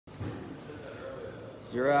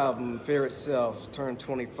Your album, Fear Itself, turned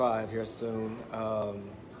 25 here soon.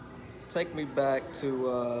 Take me back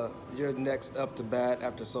to your next up to bat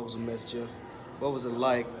after Souls of Mischief. What was it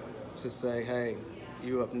like to say, hey,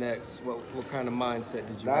 you up next? What kind of mindset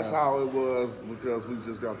did you That's have? how it was because we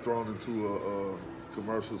just got thrown into a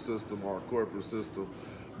commercial system or a corporate system.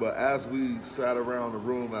 But as we sat around the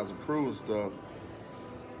room as a crew and stuff,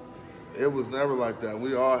 it was never like that.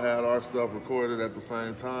 We all had our stuff recorded at the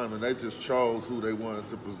same time, and they just chose who they wanted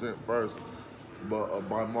to present first. But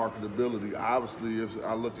by marketability, obviously, if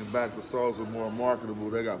I looking back, the songs are more marketable.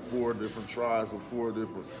 They got 4 different tries with 4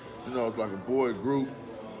 different, it's like a boy group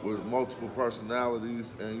with multiple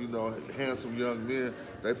personalities, and handsome young men.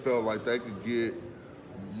 They felt like they could get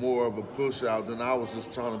more of a push out than I was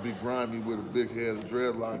just trying to be grimy with a big head of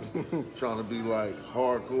dreadlocks, trying to be like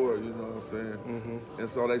hardcore, you know what I'm saying? And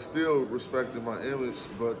so they still respected my image,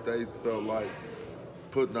 but they felt like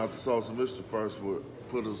putting out the Souls of Mischief first would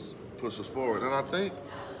push us forward. And I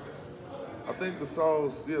think the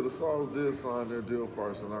Souls did sign their deal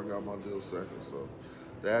first, and I got my deal second. So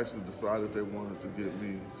they actually decided they wanted to get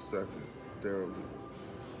me secondarily.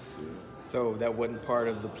 Yeah. So that wasn't part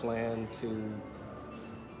of the plan to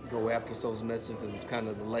go after Souls of Mischief. It was kind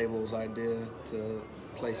of the label's idea to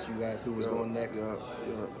place you guys who was going next. Yeah.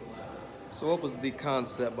 So what was the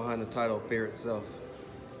concept behind the title, Fear Itself?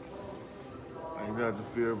 Ain't nothing to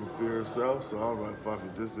fear but fear itself, so I was like, fuck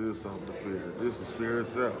it, this is something to fear. This is fear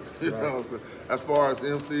itself. You know what I'm saying? As far as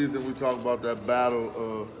MCs and we talk about that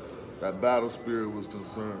battle spirit was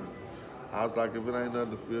concerned, I was like, if it ain't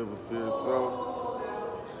nothing to fear but fear itself,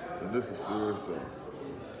 then this is fear itself.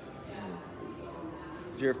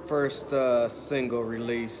 Your first single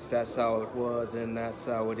release, That's How It Was and That's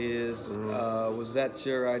How It Is. Was that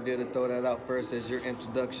your idea to throw that out first as your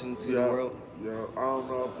introduction to the world? Yeah, I don't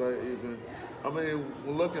know if they even,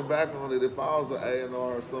 looking back on it, if I was an A&R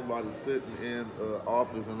or somebody sitting in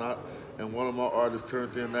office and one of my artists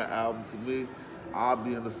turned in that album to me, I'd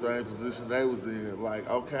be in the same position they was in. Like,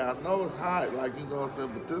 okay, I know it's hot, like, you know what I'm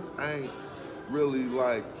saying, but this ain't really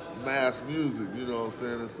like mass music, you know what I'm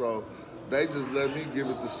saying? And so they just let me give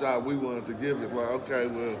it the shot we wanted to give it. Like, okay,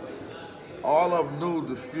 well, all of them knew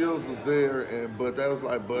the skills was there, but that was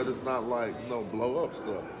like, but it's not like blow up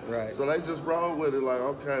stuff. Right. So they just rolled with it, like,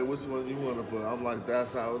 okay, which one you want to put? I'm like,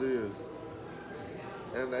 That's How It Is.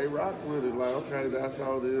 And they rocked with it, like, okay, That's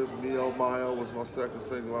How It Is. Me Oh My Oh was my second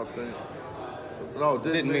single, I think. No,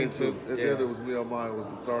 Didn't Mean To. And then it was Me Oh My Oh was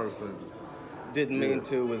the third single. Didn't Mean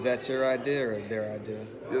To. Was that your idea or their idea?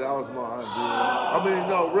 Yeah, that was my idea.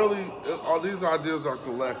 No, really, all these ideas are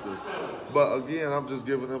collective. But again, I'm just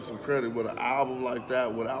giving them some credit. With an album like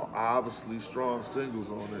that, without obviously strong singles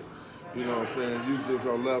on it, you know what I'm saying? You just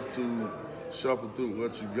are left to shuffle through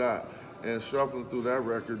what you got. And shuffling through that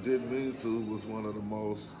record, Didn't Mean To was one of the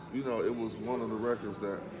most, it was one of the records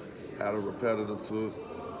that had a repetitive to it.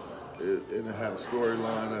 And it had a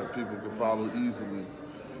storyline that people could follow easily.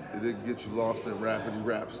 It didn't get you lost in rapidy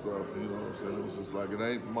rap stuff, you know what I'm saying? It was just like, it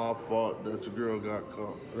ain't my fault that your girl got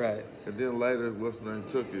caught. Right. And then later, what's the name,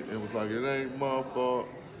 took it. And it was like, it ain't my fault.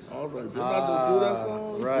 I was like, didn't I just do that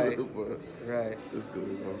song? Right. But right. It's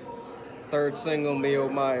good, though. Third single, Me Oh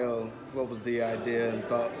My Oh. What was the idea and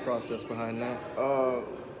thought process behind that?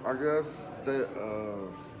 I guess that,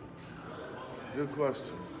 good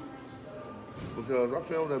question. Because I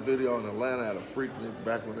filmed that video in Atlanta at a Freaknik,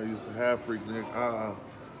 back when they used to have Freaknik.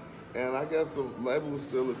 And I guess the label was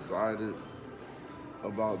still excited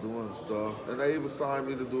about doing stuff. And they even signed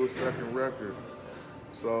me to do a second record.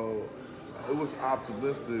 So it was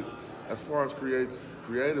optimistic. As far as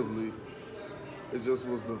creatively, it just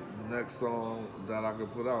was the next song that I could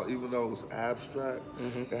put out. Even though it was abstract,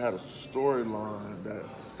 it had a storyline that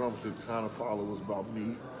some could kind of follow. It was about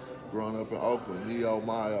me growing up in Oakland, Me Oh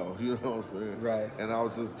My Oh, you know what I'm saying? Right. And I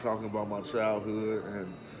was just talking about my childhood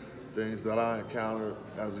and things that I encountered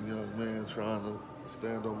as a young man trying to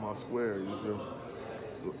stand on my square, you feel?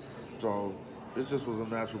 So it just was a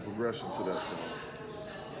natural progression to that song.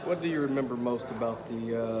 What do you remember most about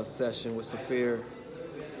the session with Sin-seer?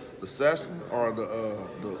 The session or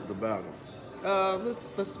the battle?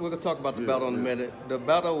 We're gonna talk about the battle in a minute. The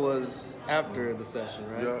battle was after the session,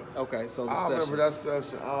 right? Yeah. Okay, so the I session. remember that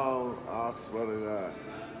session. I swear to God.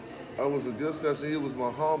 It was a good session. He was my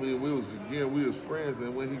homie, and we was friends.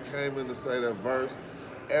 And when he came in to say that verse,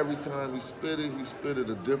 every time he spit it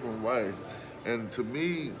a different way. And to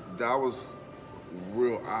me, that was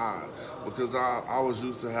real odd because I was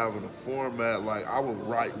used to having a format, like I would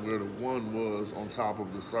write where the one was on top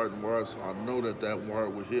of the certain word, so I know that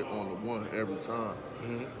word would hit on the one every time.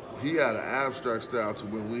 He had an abstract style to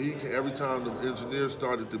when every time the engineer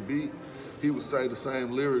started the beat, he would say the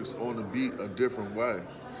same lyrics on the beat a different way.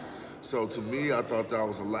 So to me, I thought that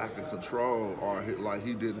was a lack of control, or like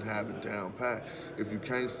he didn't have it down pat. If you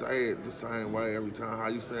can't say it the same way every time, how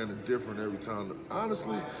you saying it different every time?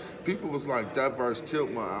 Honestly, people was like, that verse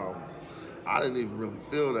killed my album. I didn't even really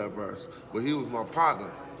feel that verse, but he was my partner.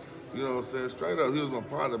 You know what I'm saying? Straight up, he was my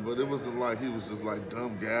partner, but it wasn't like he was just like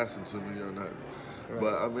dumb gassing to me or nothing. Right.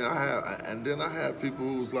 But I mean, I had people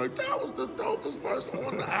who was like, that was the dopest verse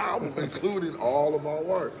on the album, including all of my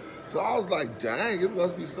work. So I was like, dang, it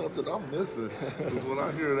must be something I'm missing. Because when I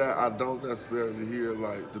hear that, I don't necessarily hear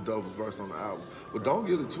like the dopest verse on the album. But don't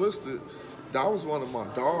get it twisted, that was one of my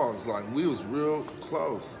dogs. Like, we was real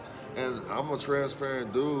close. And I'm a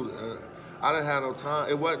transparent dude, and I didn't have no time.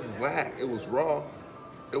 It wasn't whack, it was raw.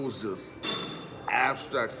 It was just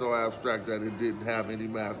abstract, so abstract that it didn't have any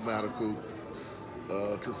mathematical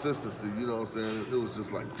consistency, you know what I'm saying? It was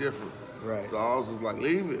just like different. Right. So I was just like,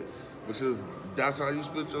 leave it, because that's how you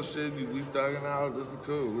spit your shit. We thugging out. This is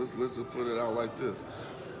cool. Let's just put it out like this.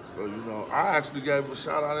 So you know, I actually gave him a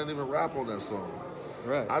shout. I didn't even rap on that song.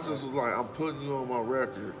 Right. I just was like, I'm putting you on my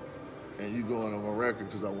record, and you going on my record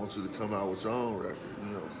because I want you to come out with your own record.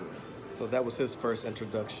 You know what I'm saying? So that was his first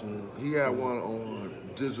introduction. He had one on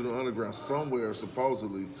Digital Underground somewhere,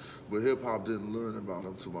 supposedly, but hip hop didn't learn about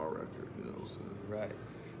him to my record. You know what I'm saying? Right.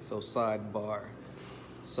 So sidebar.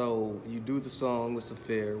 So you do the song with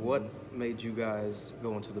Sin-seer. What made you guys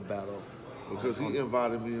go into the battle? Because he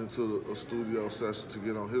invited me into a studio session to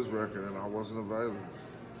get on his record, and I wasn't available.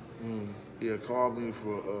 He had called me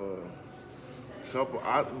for a couple.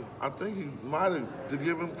 I think he might have, to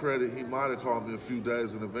give him credit, he might have called me a few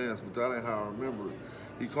days in advance, but that ain't how I remember it.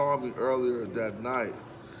 He called me earlier that night,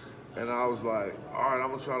 and I was like, all right,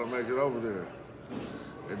 I'm gonna try to make it over there.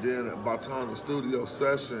 And then by the time the studio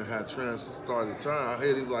session had started trying, I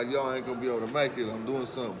hit him like, yo, I ain't gonna be able to make it, I'm doing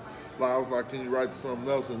something. Like, I was like, can you write something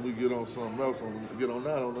else and we get on something else, get on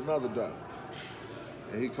that on another day.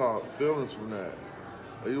 And he caught feelings from that.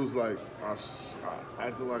 He was like,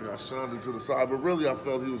 acting like I shunned him to the side, but really I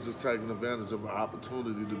felt he was just taking advantage of an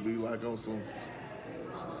opportunity to be like on some,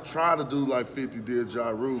 try to do like 50 did Ja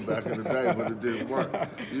Rule back in the day, but it didn't work.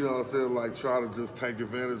 You know what I'm saying? Like, try to just take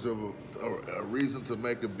advantage of a reason to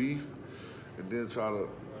make a beef, and then try to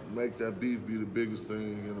make that beef be the biggest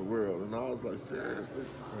thing in the world. And I was like, seriously?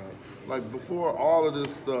 Right. Like, before all of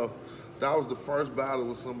this stuff, that was the first battle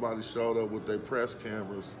when somebody showed up with their press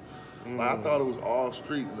cameras. Like, I thought it was all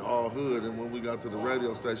street and all hood, and when we got to the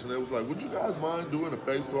radio station, they was like, would you guys mind doing a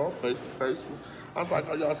face-off, face-to-face? I was like,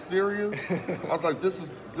 are y'all serious? I was like, this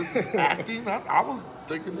is acting? I was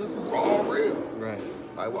thinking this is all real. Right.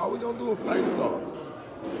 Like, why we gonna do a face-off?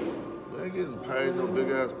 We ain't getting paid no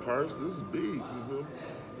big-ass purse. This is beef, you feel me?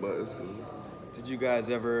 But it's good. Did you guys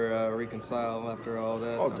ever reconcile after all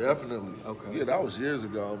that? Oh, definitely. Okay. Yeah, that was years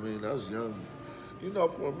ago. I mean, that was young. You know,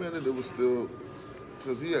 for a minute, it was still,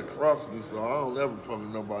 because he had crossed me, so I don't ever fuck with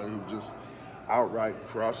nobody who just outright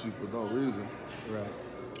cross you for no reason.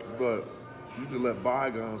 Right. But you can let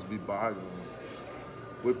bygones be bygones.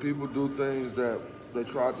 When people do things that they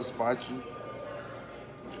tried to spite you,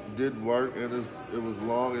 it didn't work, and it was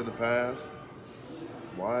long in the past,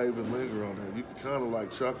 why even linger on that? You can kind of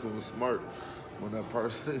like chuckle and smirk when that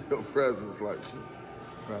person in your presence, like,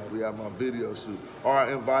 right. We had my video shoot. Or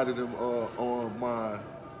I invited him on my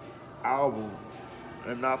album,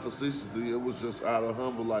 and not facetiously, it was just out of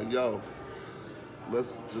humble, like, yo,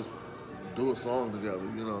 let's just do a song together,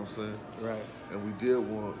 you know what I'm saying? Right. And we did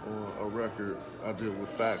one on a record I did with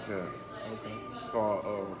Fat Cat. Okay.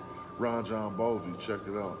 Called Ron John Bovey. Check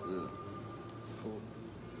it out. Yeah. Cool.